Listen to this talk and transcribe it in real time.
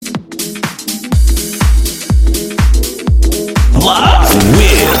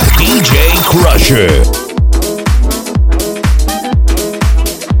Russia.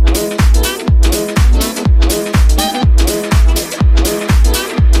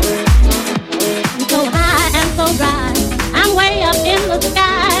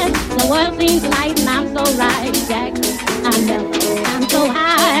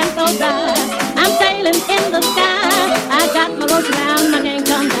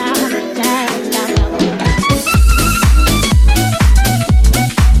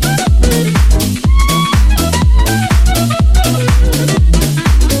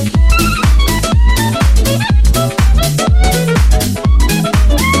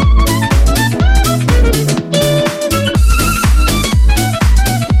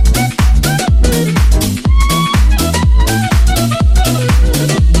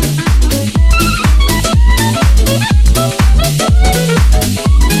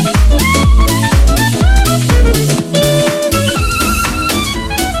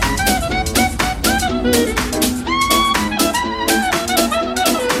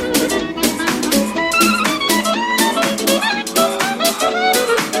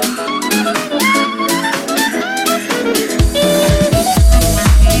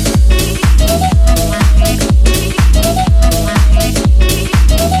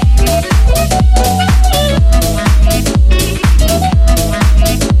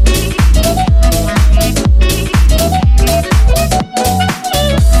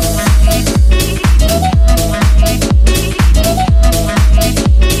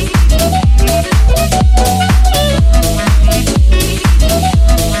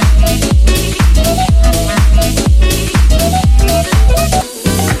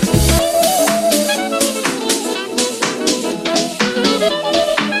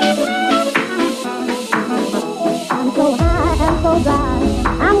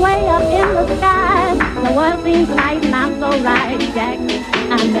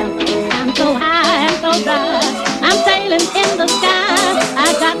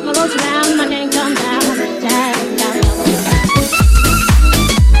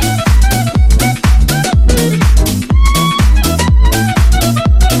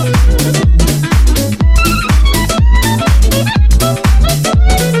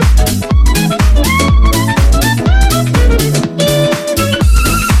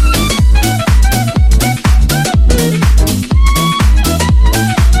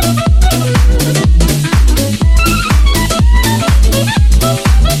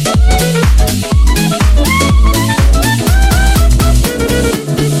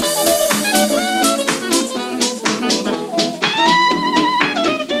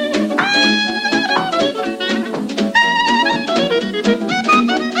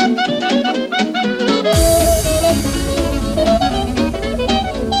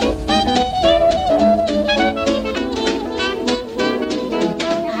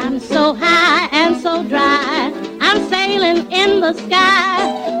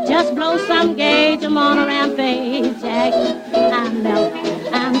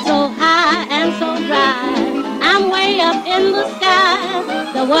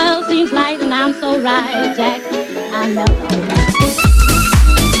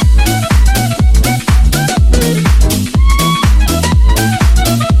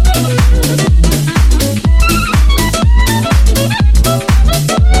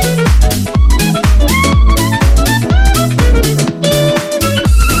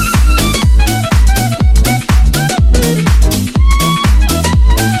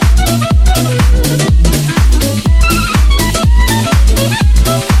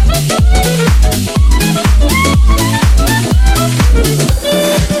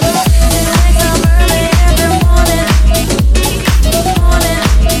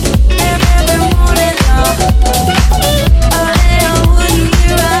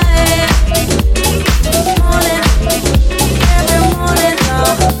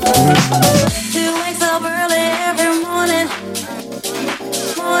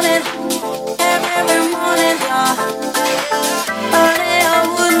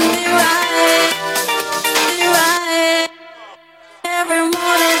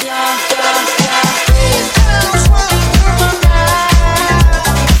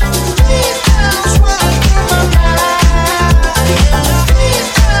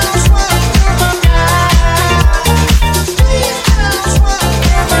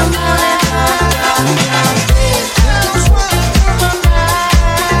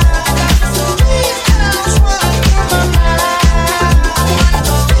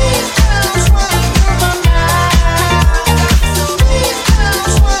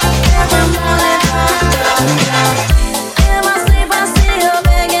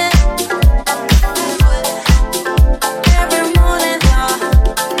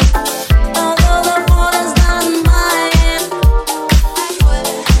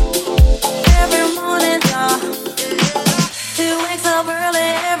 up early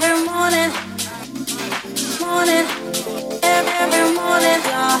every morning, morning, every morning,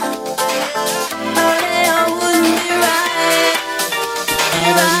 y'all. Early I wouldn't be right,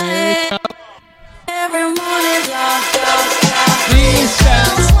 every morning, y'all. Please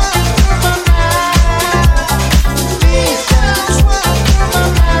shout.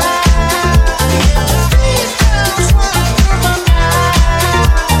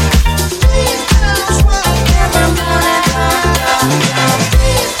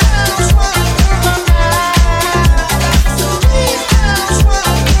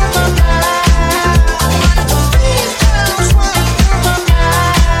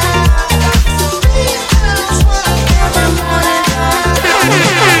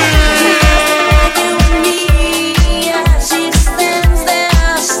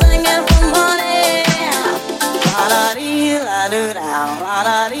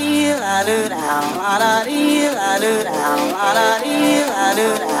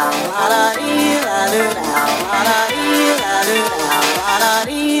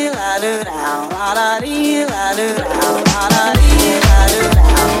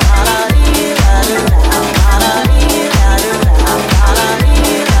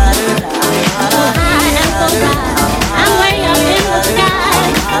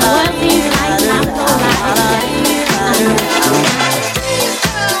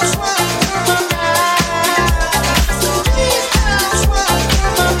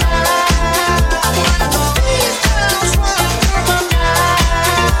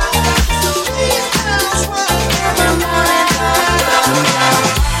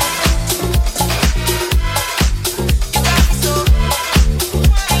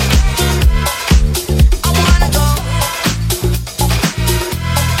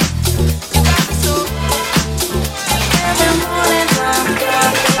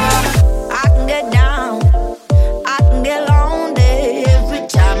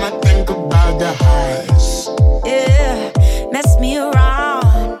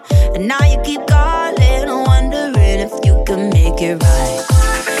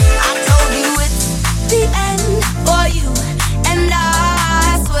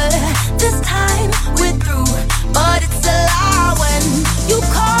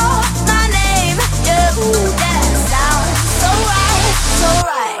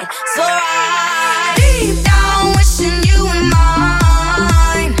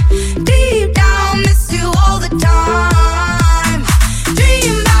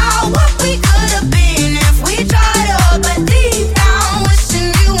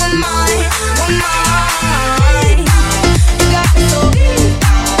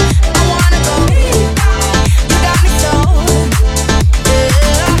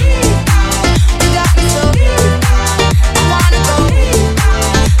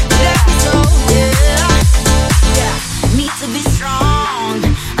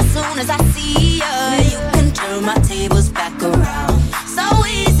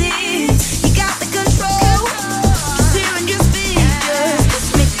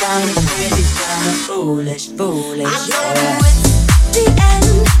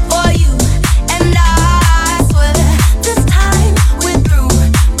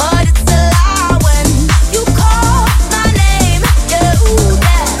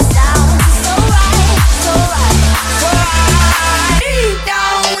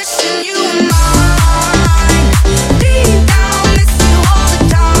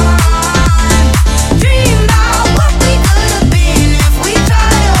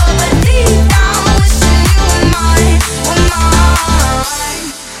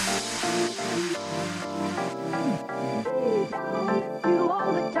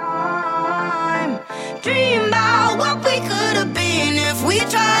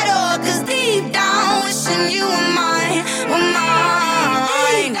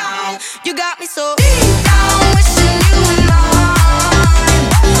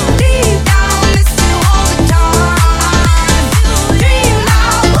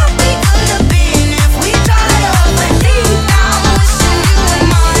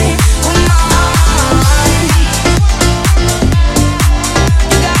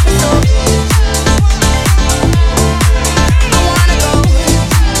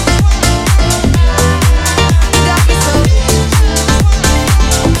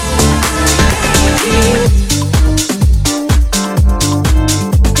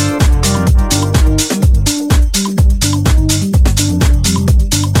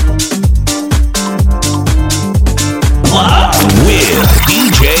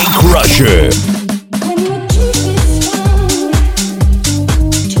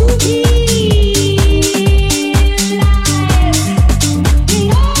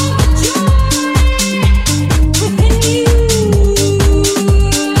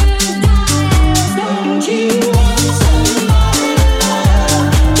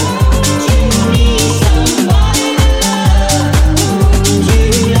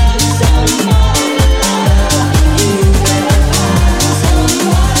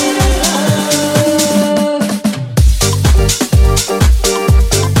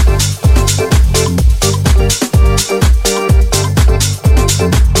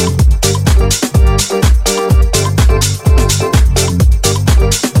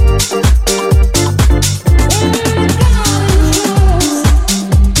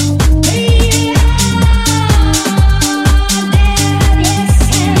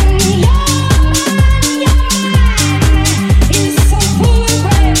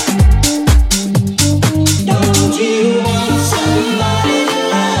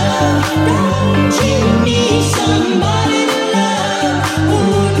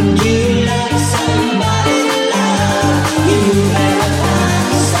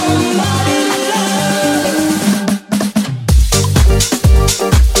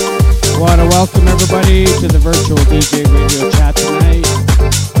 Virtual DJ Radio Chat tonight.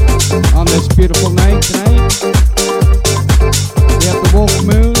 On this beautiful night tonight, we have the Wolf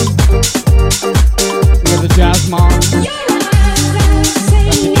Moon, we have the Jazz Mom.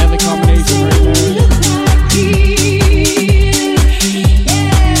 That's a deadly combination right there. DJ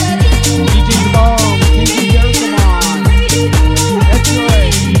The Bomb, DJ Jericho, that's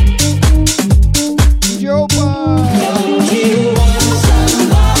right. DJ Opa.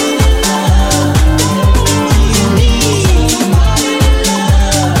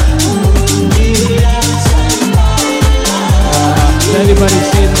 Anybody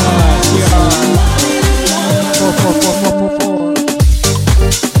seen CR 4444444?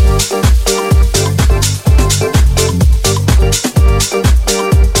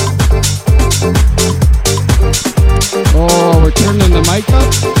 Oh, we're turning the mic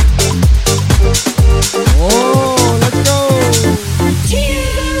up. Oh, let's go.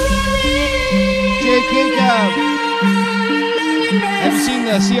 JK Cab. Have you seen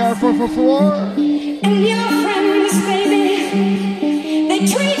the CR 444? And your friends, baby, they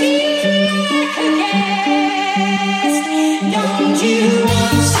treat you like a guest. Don't you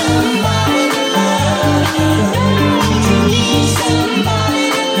want somebody to love? Don't you need somebody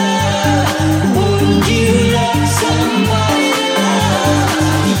to love? Wouldn't you like somebody to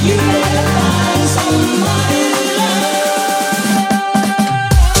love? You better find somebody to love.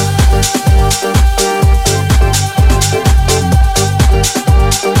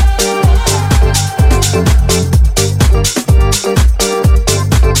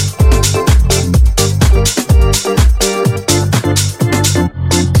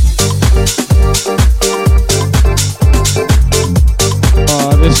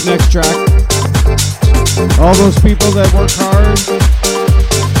 This next track, all those people that work hard, you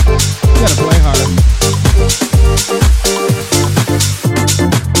gotta play hard.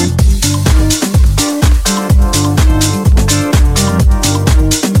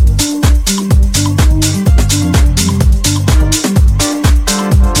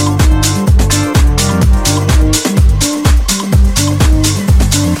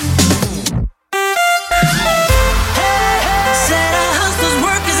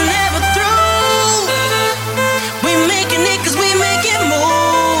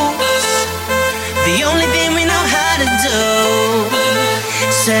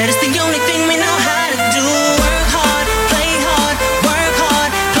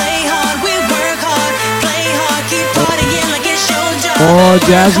 Oh,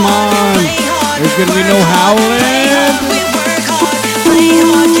 Jasmine, there's gonna be no howling. We work hard, play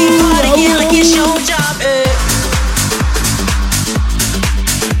hard, keep partying like it's your job.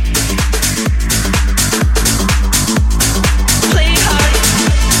 Play hard.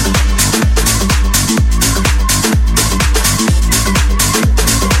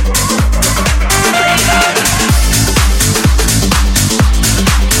 Play hard. Play hard.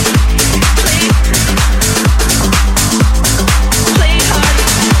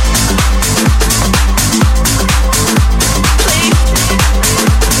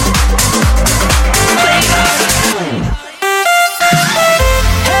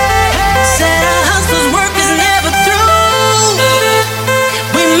 Said our hustler's work is never through.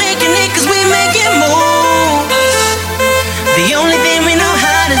 We making it 'cause we making moves. The only thing we know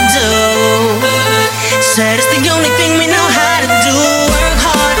how to do. Said it's the only thing we know how to do. Work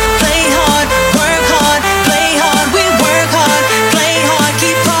hard, play hard, work hard, play hard. We work hard, play hard,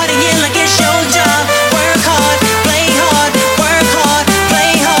 keep partying like it's your job. Work hard, play hard, work hard,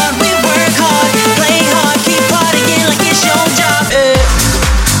 play hard. We work hard, play hard, keep partying like it's your job.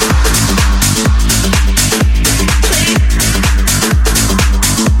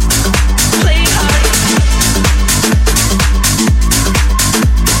 Play hard. Play hard. Play hard.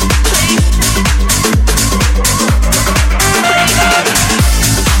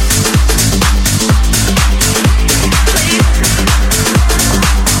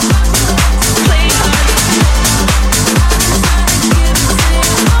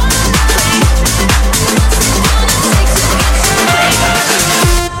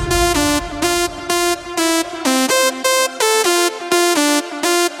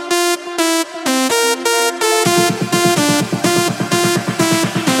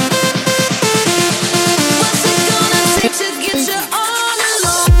 What's it gonna take to get you all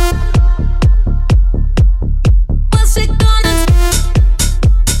alone? What's it gonna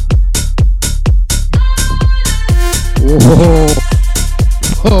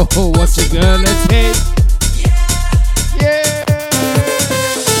Whoa, what's it gonna take? Yeah.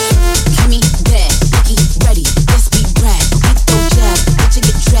 Give me that, Ricky, ready, let's be rad. We throw jab, bitch, you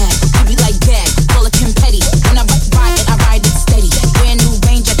get dragged. We be like bag, full of confetti. When I ride it, I ride it steady. Brand new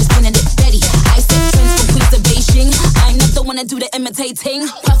range, I just spinning it ready. I set trends from queens to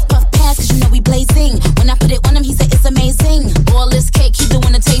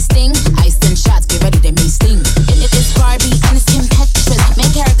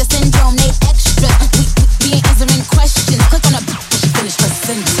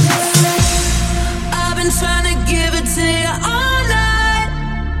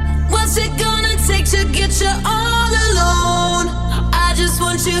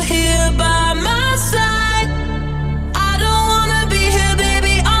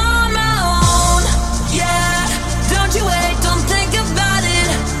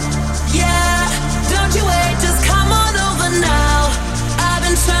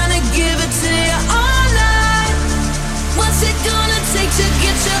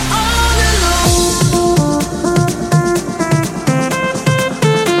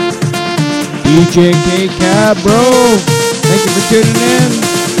DJ K-Cab, bro. Thank you for tuning in.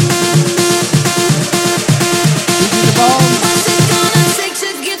 DJ the ball.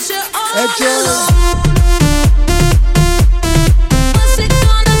 Headshot.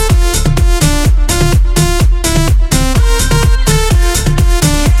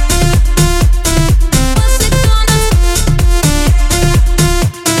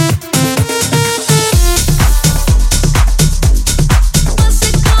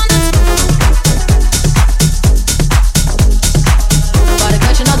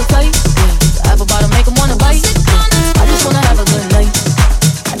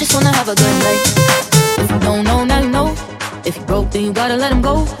 Then you gotta let him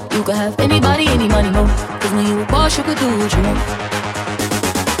go. You could have anybody, any money, no. Cause when you a boss, you could do what you want.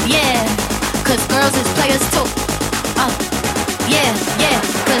 Yeah, cause girls is players too. Yeah,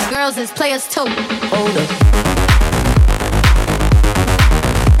 cause girls is players too. Hold up.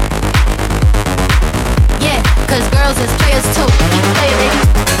 Yeah, cause girls is players too. Play it, baby.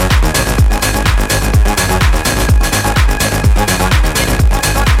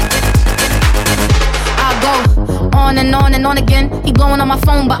 And on again. He blowing on my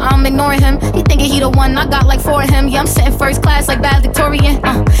phone, but I'm ignoring him. He thinking he the one, I got like 4 of him. Yeah, I'm sitting first class like bad Victorian.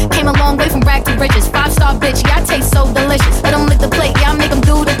 Came a long way from rag to riches. 5-star bitch, yeah, I taste so delicious. Let him lick the plate, yeah, I make him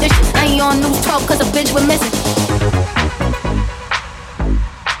do the dishes. I ain't on news 12 cause a bitch went missing.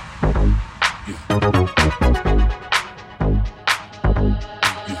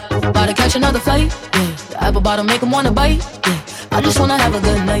 About to catch another flight, yeah. The apple bottom make him wanna bite, yeah. I just wanna have a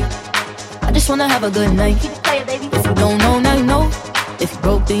good night. I just wanna have a good night. Keep it playing, baby. If you don't know, now you know. If you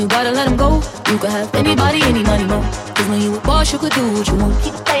broke, then you gotta let him go. You could have anybody, any money, no. Cause when you a boss, you could do what you want.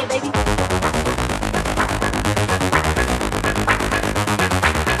 Keep it playing, baby.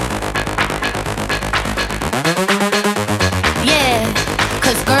 Yeah,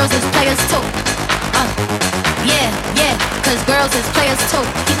 cause girls is players too. Yeah, cause girls is players too.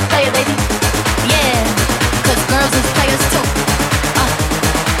 Keep it playing, baby. Yeah, cause girls is players too.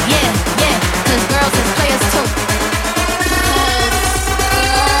 Yeah, cause girls is players too.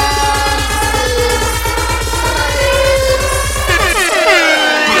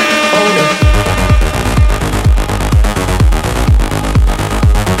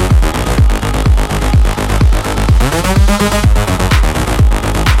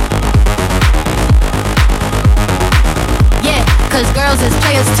 Yeah, cause girls is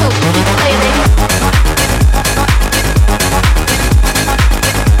players too. Keep it playing, baby.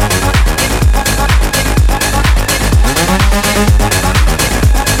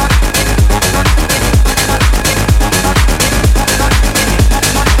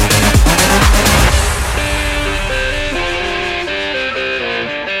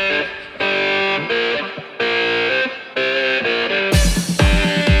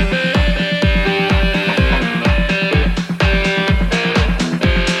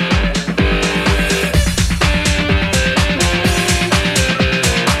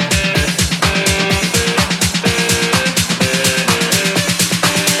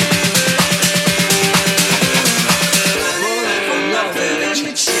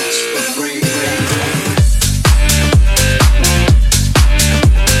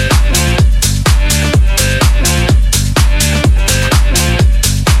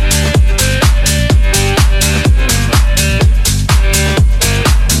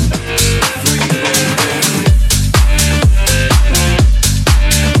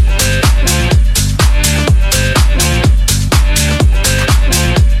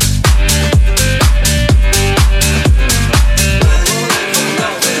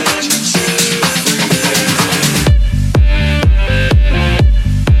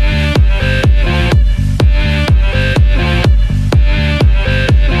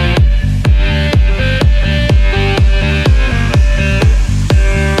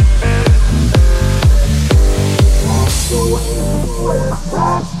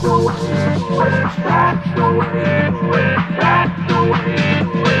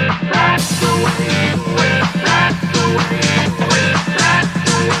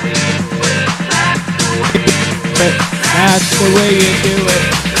 That's the way you do it.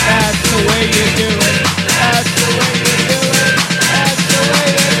 That's the way you do it. That's the way you do it. That's the way you do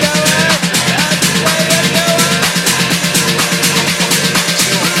it. That's the way you do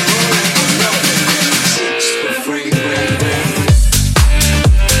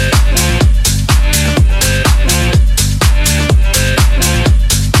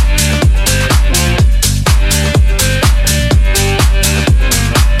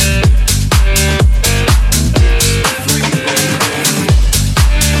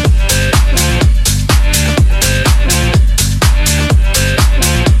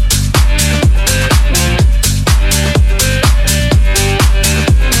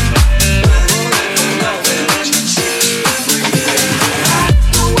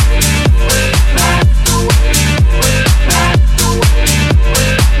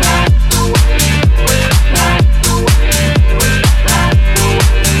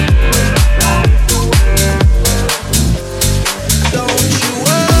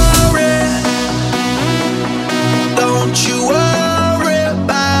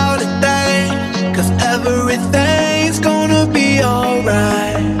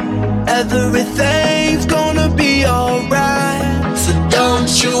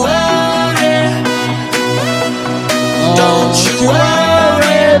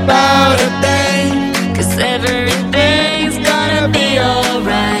worry about a thing, 'cause everything's gonna be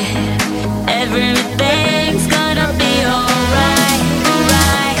alright. Everything's gonna be alright.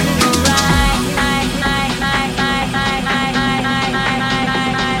 Alright, alright.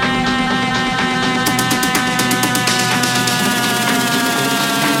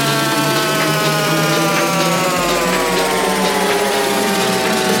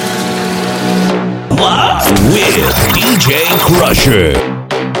 Live with DJ Crusher.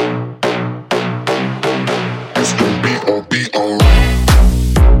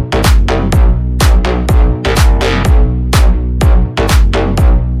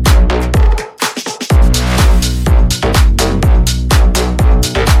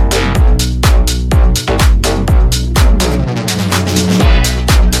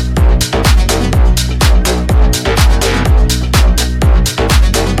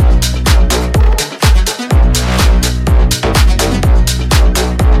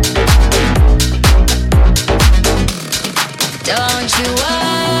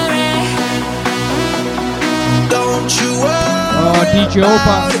 DJ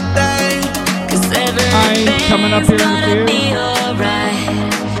Opa. I'm coming up here in the field.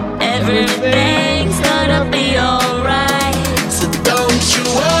 Everything's gonna be alright. So don't you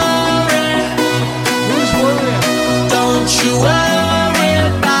worry. Who's worrying? Don't you worry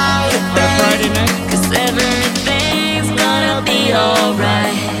about a thing. Friday night? 'Cause everything's gonna be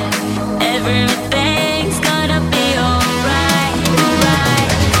alright. Everything's gonna be alright.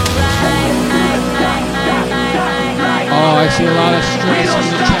 Oh, I see a lot of stress in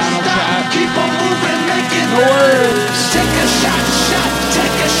the channel chat. Keep on moving, make it no words. Take a shot,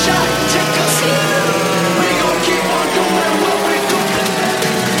 take a shot, take a shot. We gon' keep on doing what we doing.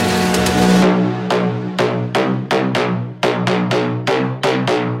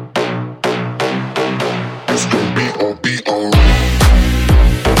 It's gonna be alright.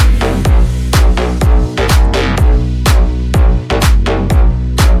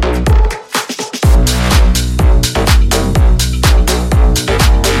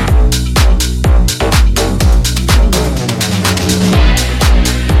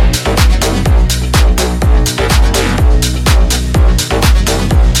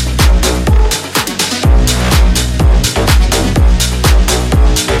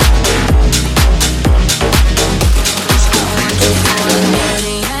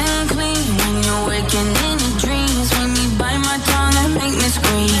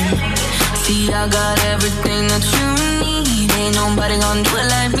 I got everything that you need. Ain't nobody gonna do it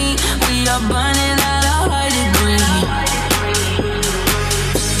like me. We are burning at a high degree.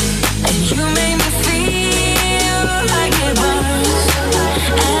 And you make me feel like it burns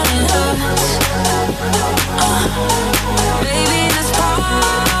and it hurts. Baby, that's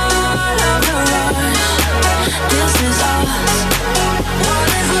part of the rush. This is us. What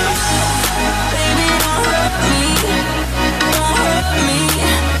is love? Baby, don't hurt me. Don't hurt me.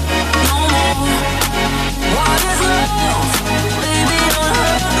 What is love? Baby, don't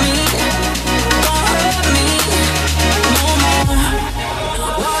hurt me. Don't hurt me no more.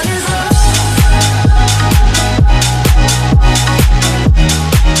 What is love? What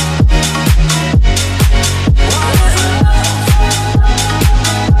is love?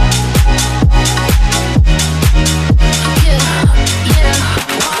 Yeah.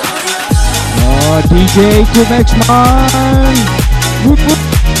 Oh, DJ Kumexman.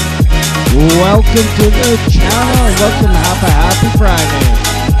 Welcome to the channel. Welcome to have a happy Friday.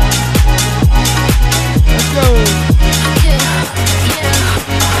 Let's go.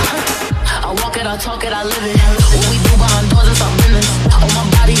 I walk it, I talk it, I live it. What we do behind doors is our business. On my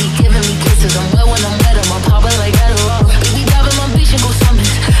body, he giving me kisses. I'm wet when I'm wet, I'm popping like Adderall. Baby, dive in my beach and go swimming.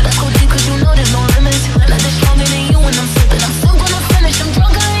 Let's go deep, 'cause you know there's no limits. Nothing stronger than you when I'm sipping. I'm still gonna finish, I'm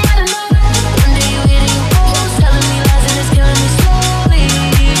drunk, I ain't had enough. One day you hit and you go, telling me lies and it's killing me slowly.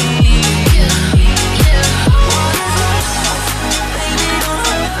 What is love? Baby, don't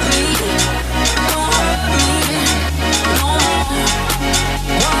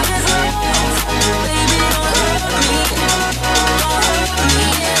hurt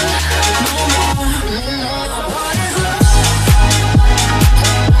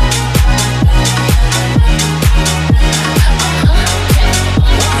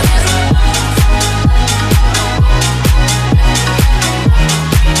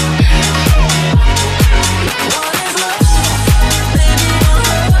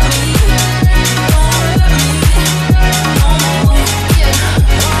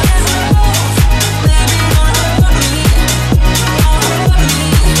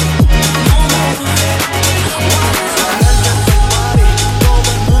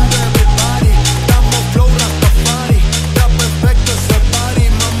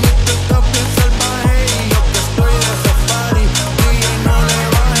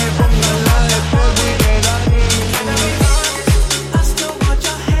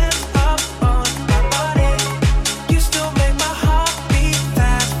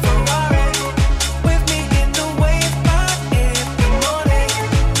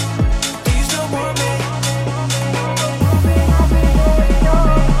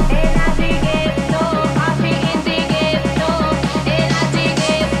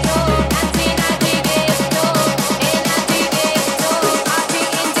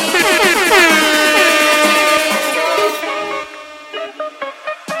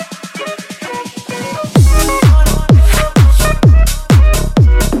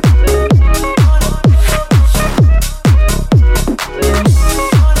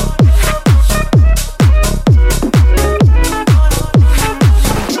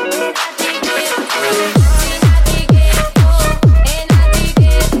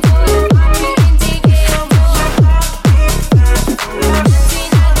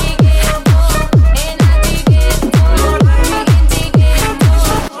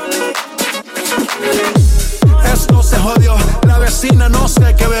no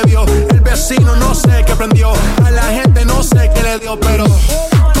sé qué bebió. El vecino no sé qué prendió. A la gente no sé qué le dio, pero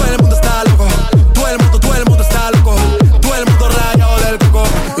todo el mundo está loco. Todo el mundo está loco. Todo el mundo rayado del coco.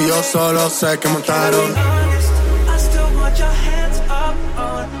 Y yo solo sé que montaron. I still want your hands up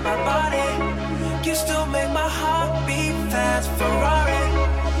on my body. You still make my heart beat fast. Ferrari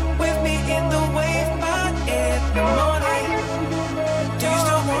with me in the wave, but in the morning. Do you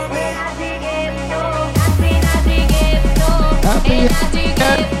still want me? Happy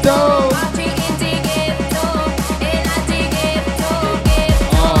Ghetto.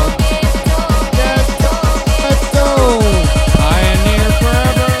 Pioneer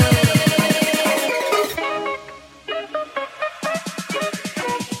forever.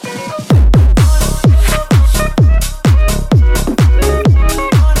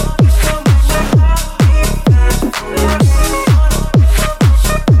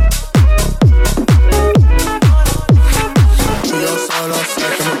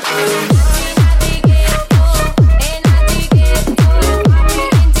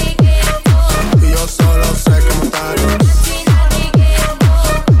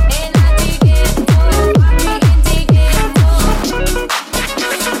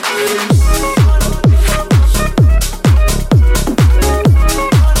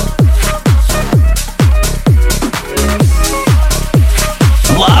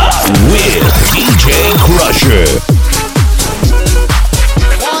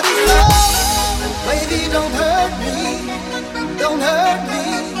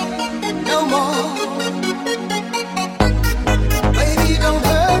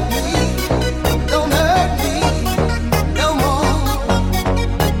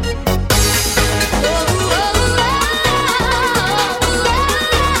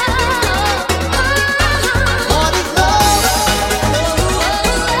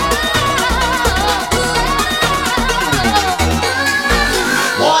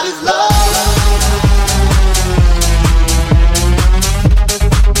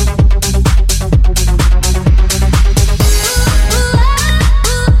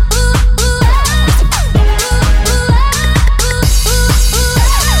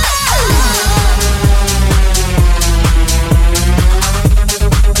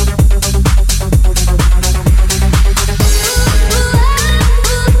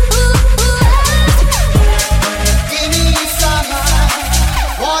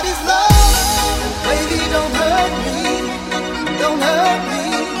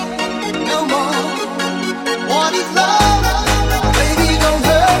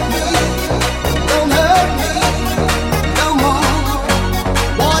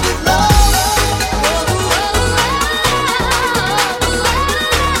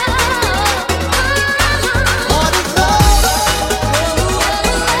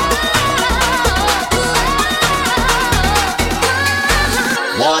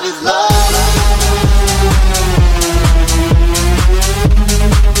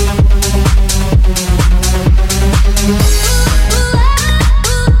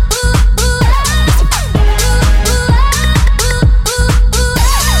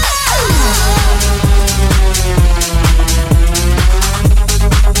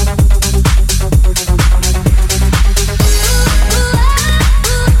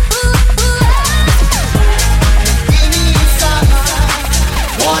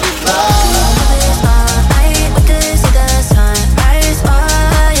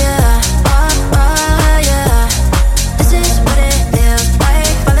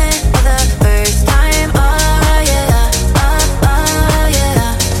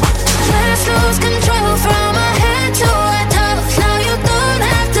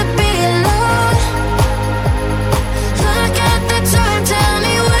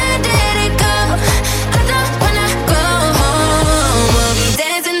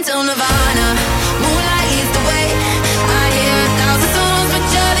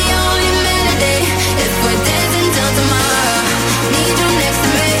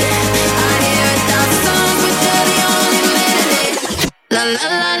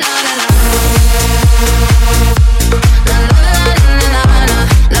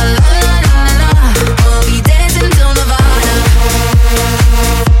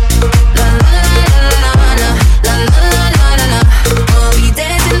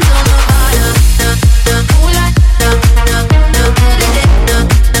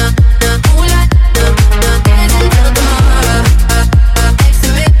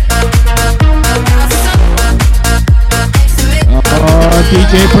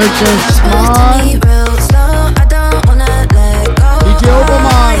 DJ Purchase, DJ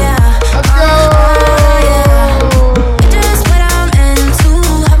Oberman, let's go!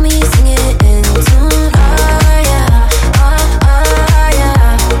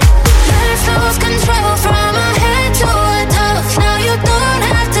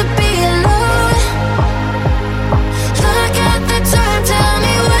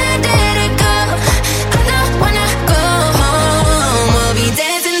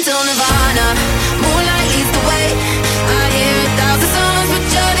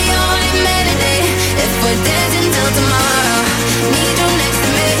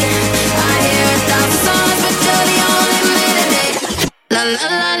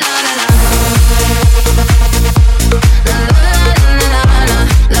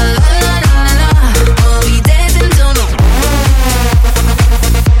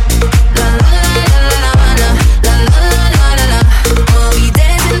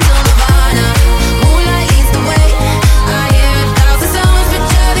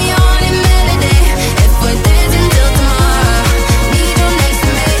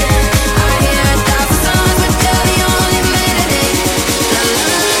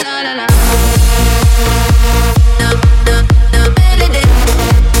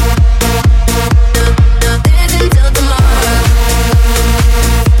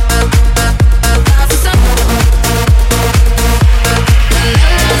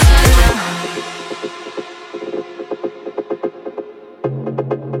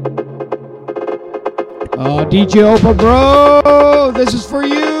 DJ Opa, bro, this is for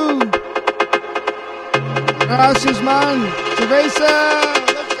you. Gracias, man. Cerveza.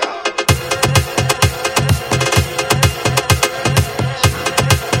 Let's go.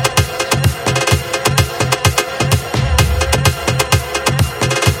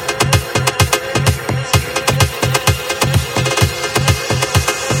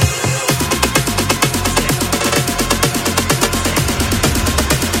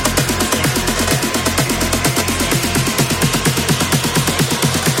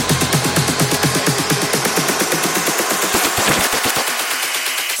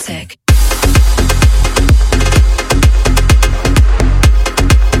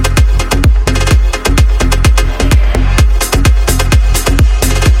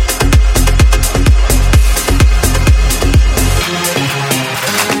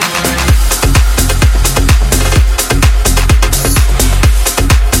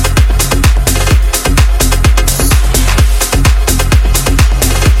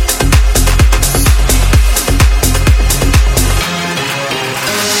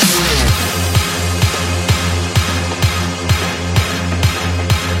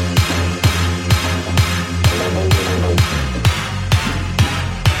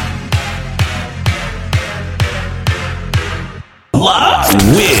 Live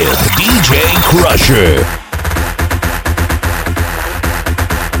with DJ Crusher.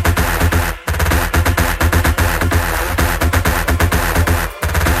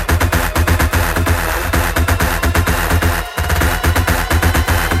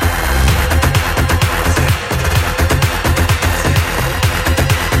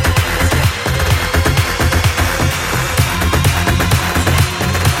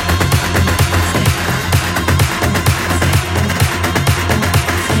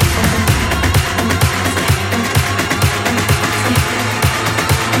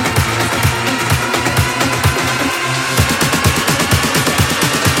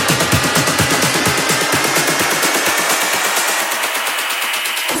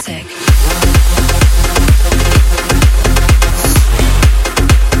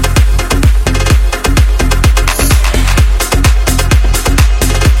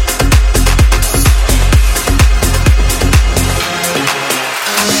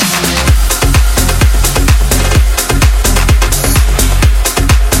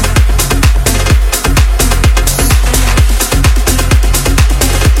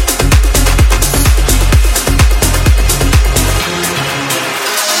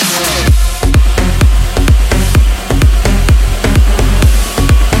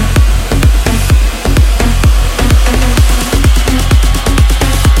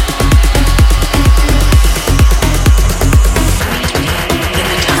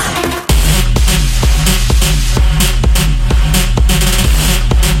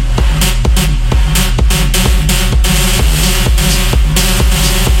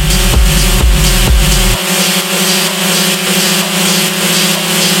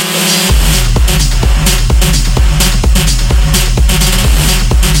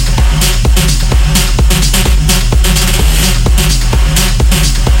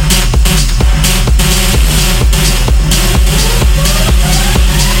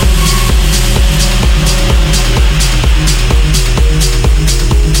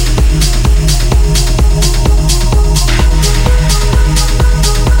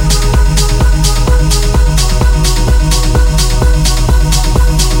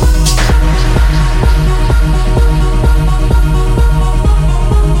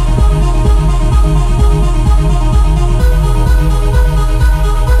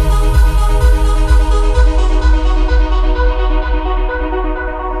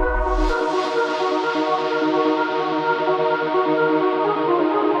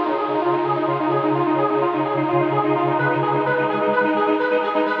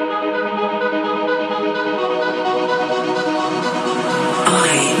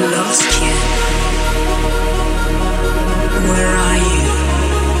 where are you?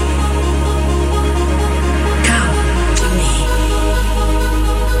 Come to me.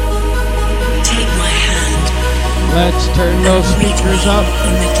 Take my hand. Let's turn those speakers up.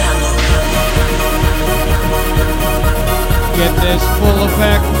 In the tunnel. Get this full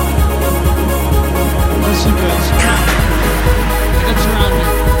effect. Listen to this. It's around me.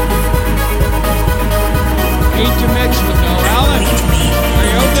 Hate to mix with no Alan. Are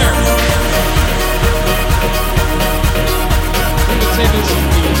you out there? Let's say this is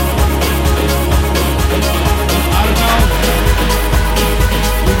me. I don't know.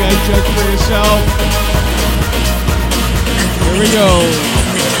 You guys judge for yourself. Here we go.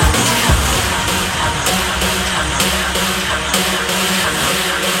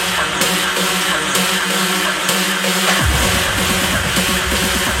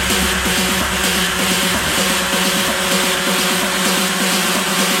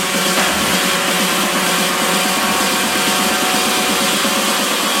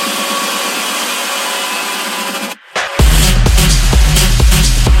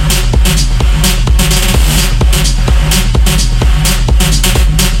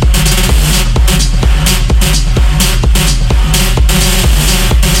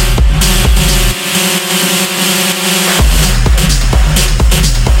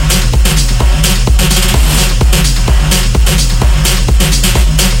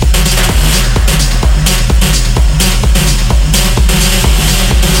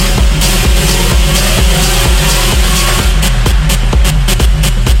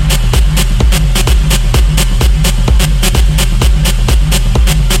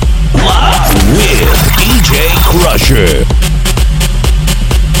 Crusher.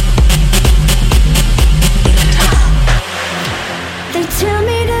 They tell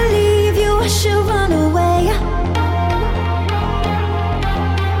me to leave you, I should run away.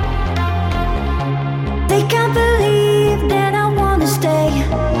 They can't believe that I wanna stay.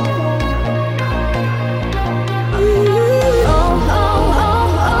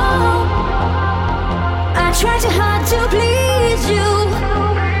 I try too hard to please you.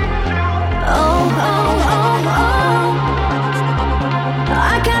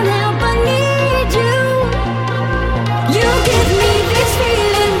 I can't help but need you. You give me this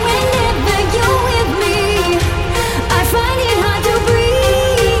feeling whenever you're with me. I find it hard to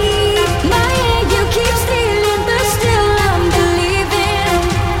breathe. My air you keep stealing, but still I'm believing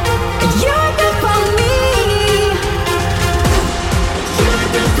you're good for me. You're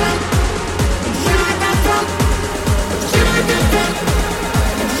good for me. You're good for me.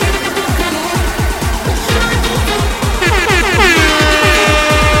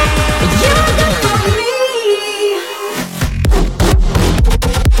 You're good for me.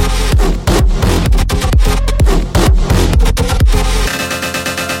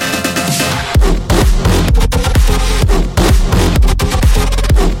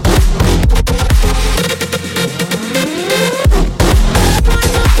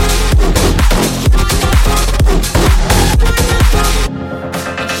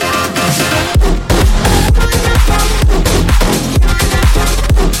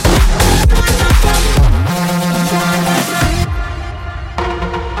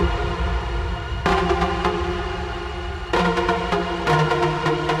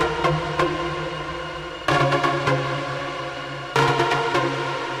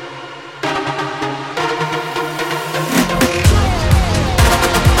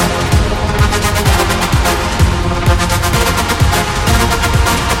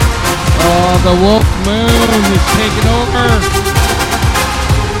 The wolf moon is taking over.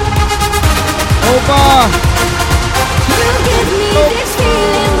 Opa! You give me this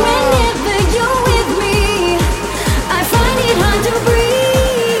feeling whenever you're with me. I find it hard to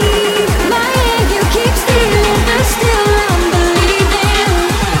breathe. My air you keep stealing, but still I'm believing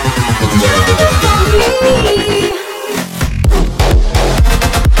you're good for me.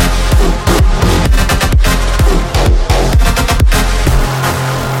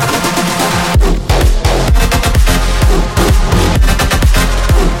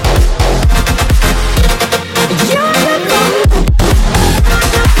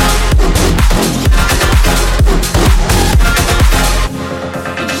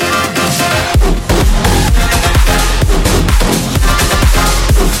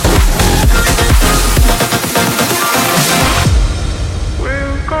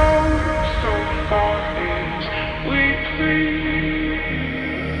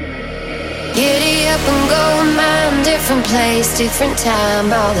 Different place, different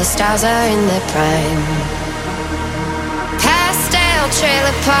time. All the stars are in their prime. Pastel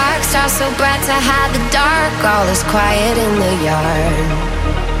trailer park, stars so bright to hide the dark. All is quiet in the yard.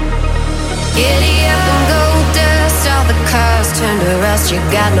 Giddy up and gold dust, all the cars turn to rust, you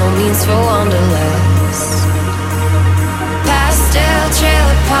got no means for wanderlust. Pastel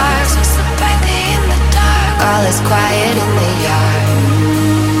trailer parks, we slip by there in the dark. All is quiet in the yard.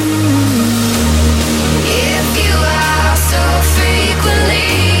 If you are so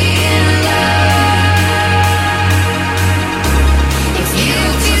frequently in love, if you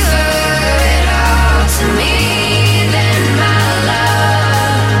prefer it all to me, then my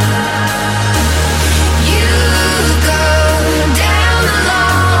love, you go down the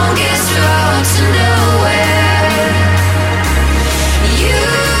longest road to nowhere. You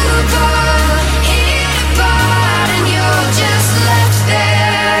pull it apart and you're just left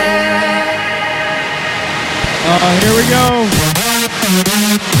there. Here we go.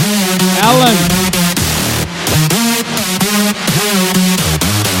 Alan.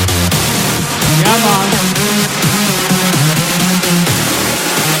 Come on.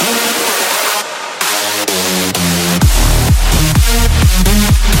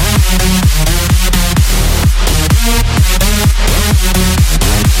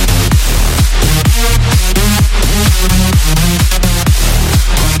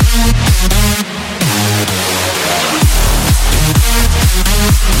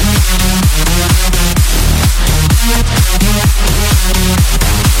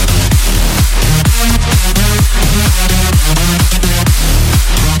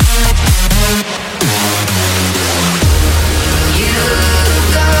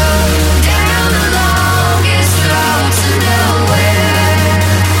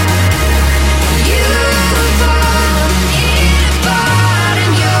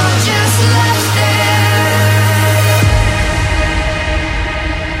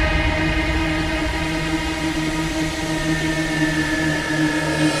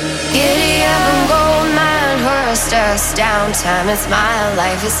 Downtime, it's my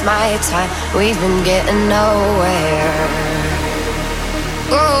life, it's my time. We've been getting nowhere.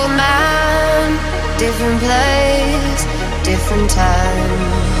 Old man, different place, different time.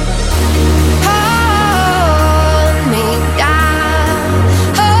 Hold me down,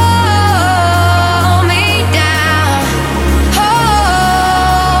 hold me down.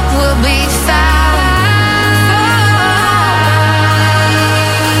 Hope will be found.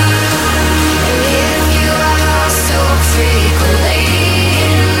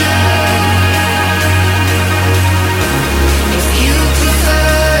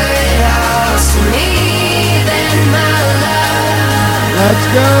 Let's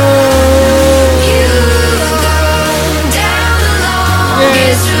go! You go down the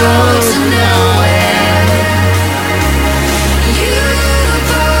longest road to nowhere. You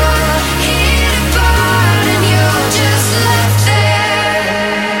pull it apart and you're just left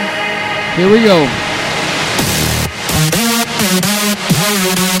there. Here we go.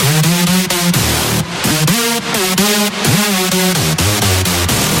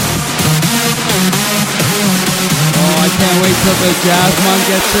 I can't wait till the Jasmine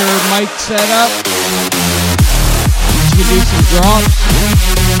gets her mic set up. She can do some drops.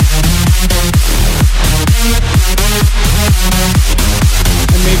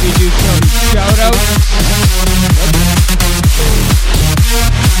 And maybe do some shout outs.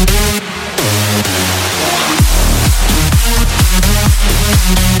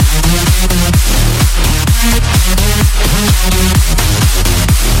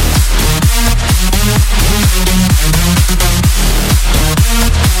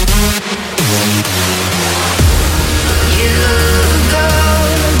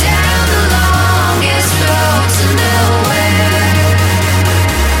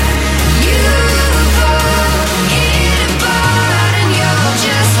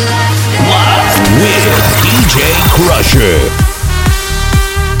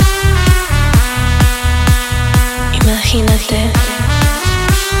 Imagínate,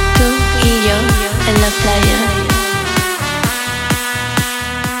 tú y yo en la playa,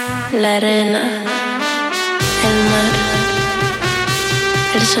 la arena, el mar,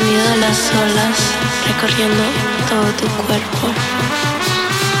 el sonido de las olas recorriendo todo tu cuerpo.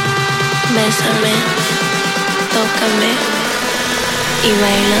 Bésame, tócame y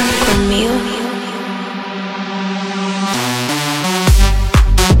baila conmigo.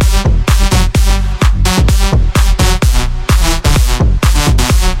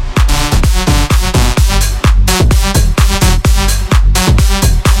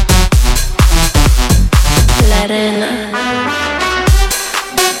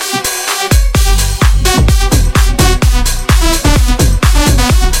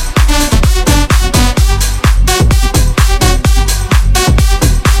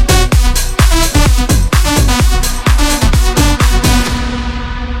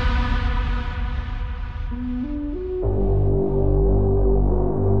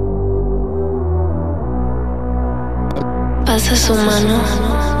 Pasa su mano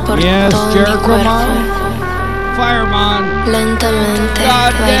por Yes, todo mi Jericho cuerpo. Man. Fireman. Lentamente God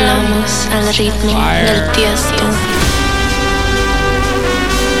damn. bailamos al ritmo Fire. del tiesto.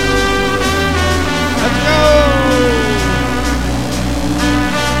 Let's go!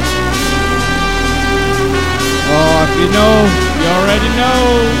 Oh, if you know, you already know.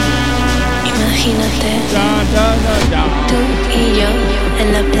 Imagínate Dun, dun, dun, dun. tú y yo en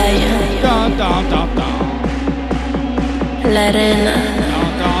la playa, Dun, dun, dun, dun. la arena, Dun,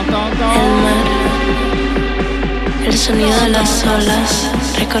 dun, dun, el dun. mar, el sonido de las olas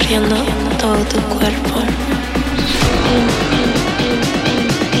recorriendo todo tu cuerpo.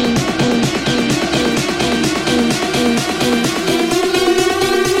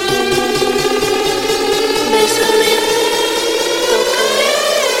 Bésame, tócame,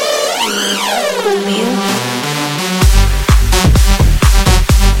 nada conmigo.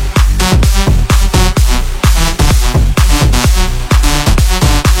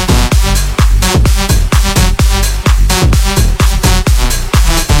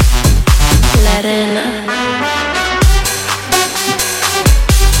 La arena.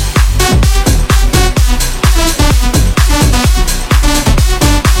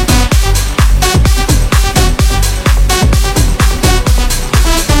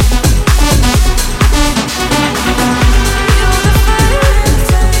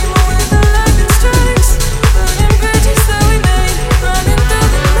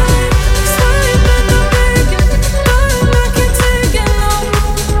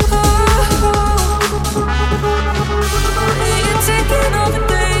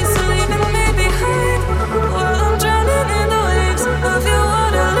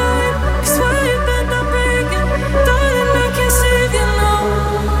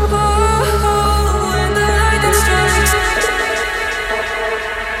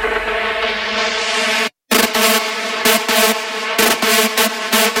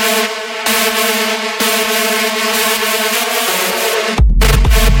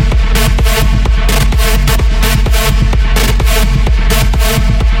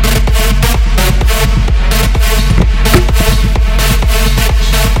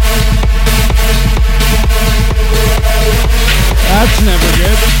 That's never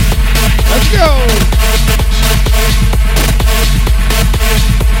good. Let's go!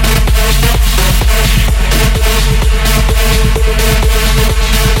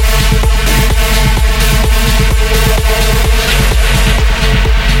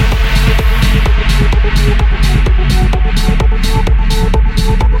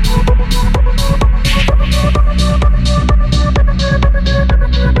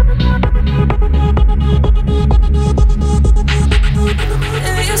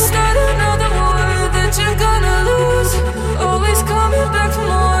 And you start another war that you're gonna lose. Always coming back for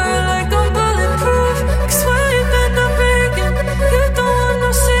more, like I'm bulletproof. 'Cause when you bend up breaking, you don't want no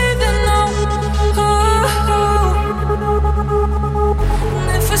saving, no.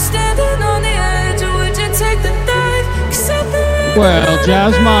 And if we're standing on the edge, would you take the dive? 'Cause at the end, Well,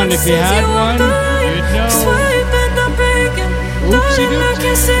 Jasmine, if you had one, you'd 'cause know. when you bend up breaking, Oopsie darling, I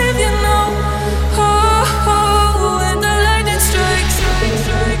can doopsie. save you, no. When the lightning strikes.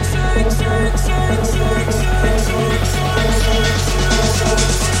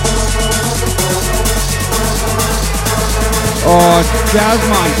 Oh,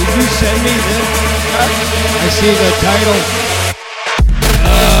 Jasmine, did you send me this? I see the title.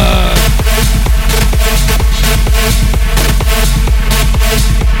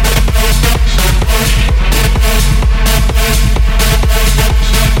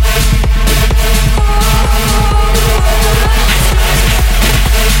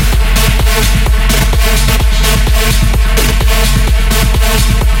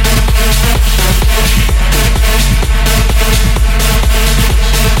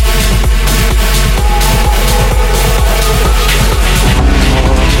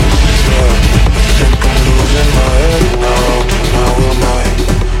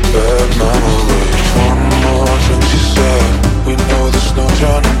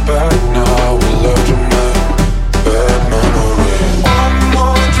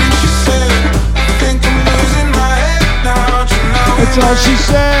 That's all she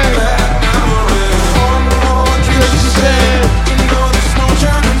said. That's what she said.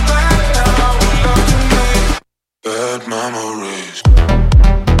 Bad memories.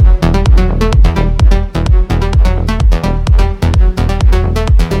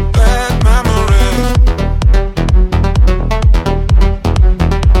 Bad memories.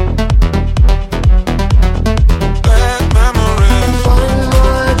 Bad memories. One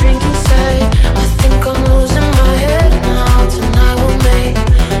more drink inside. I think I'm losing my head now. Tonight we'll make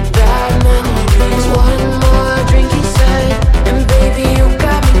bad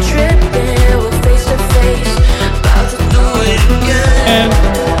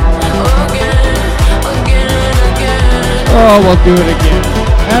Oh, we'll do it again.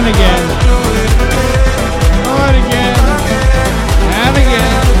 And again. Oh, and again. And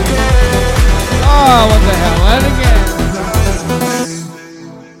again. Oh, what the hell? And again.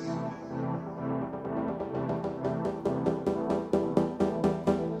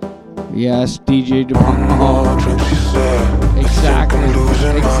 Yes, DJ DePonco. Exactly.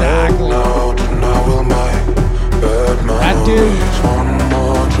 Exactly. That dude.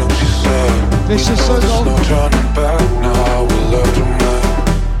 Vicious Circle.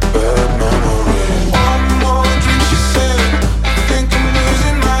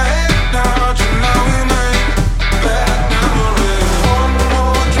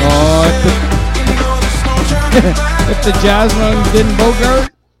 Oh, if the Jasmine didn't bogart,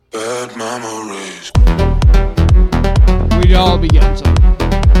 we'd all be getting some.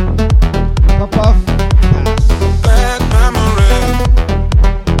 Puff, puff, pass.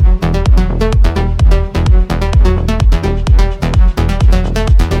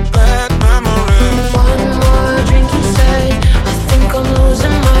 One more drink, he said. I think I'm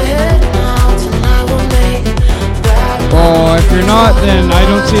losing my head now. Tonight we'll make bad Oh, if you're not, then I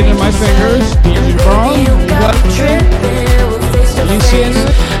don't see it in my fingers. DJ Brown, you got it. You see it?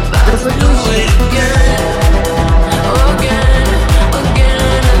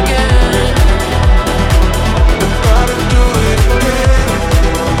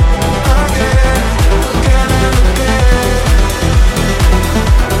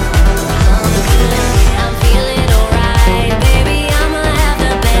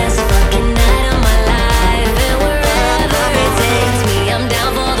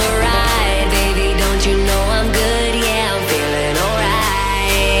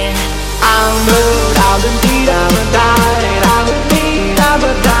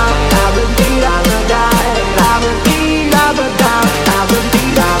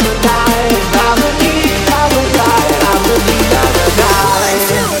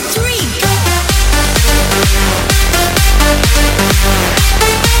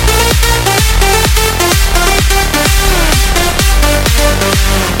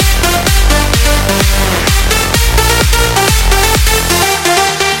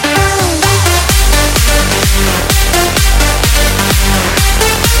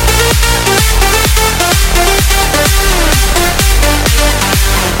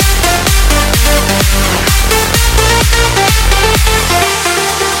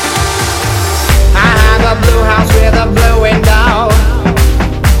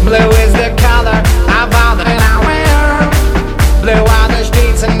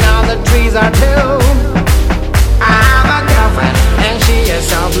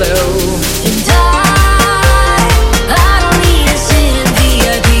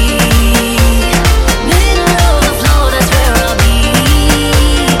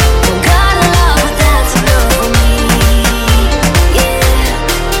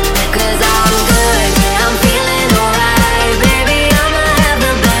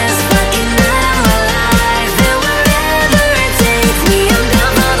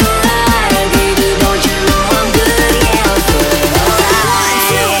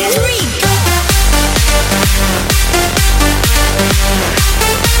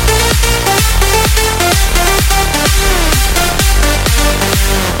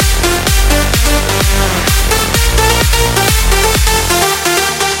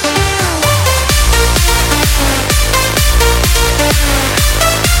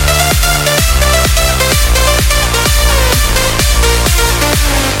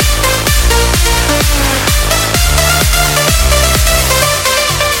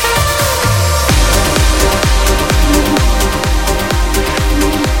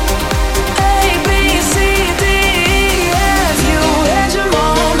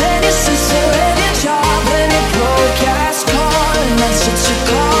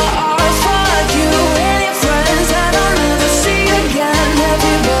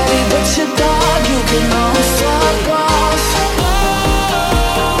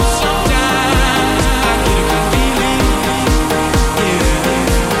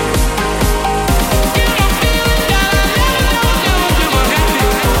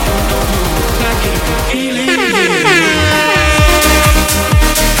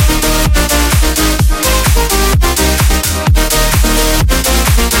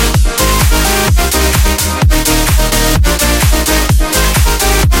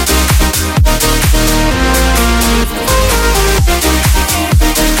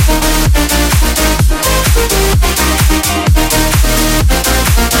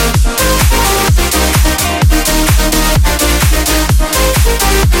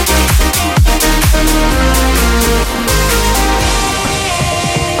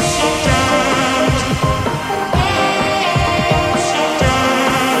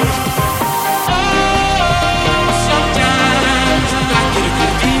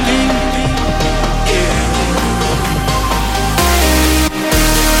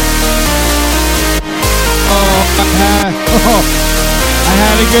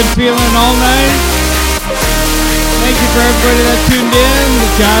 had a good feeling all night? Thank you for everybody that tuned in. The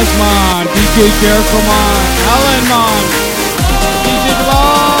Jazzmon, DJ Jericho Mon, Alan Mon, DJ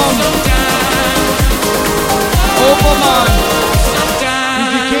DeBomb, Opal Mon,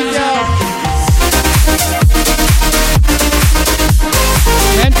 DJ King Out,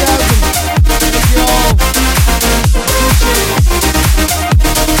 10,000. Thank you all. Appreciate it.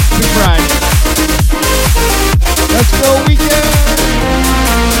 Happy Friday. Let's go weekend.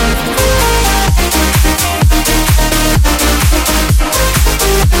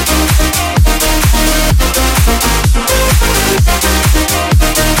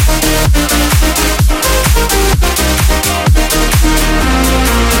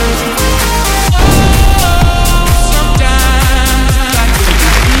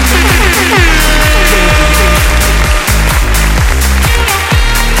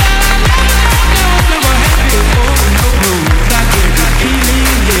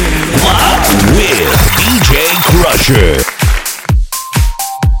 With DJ Crusher.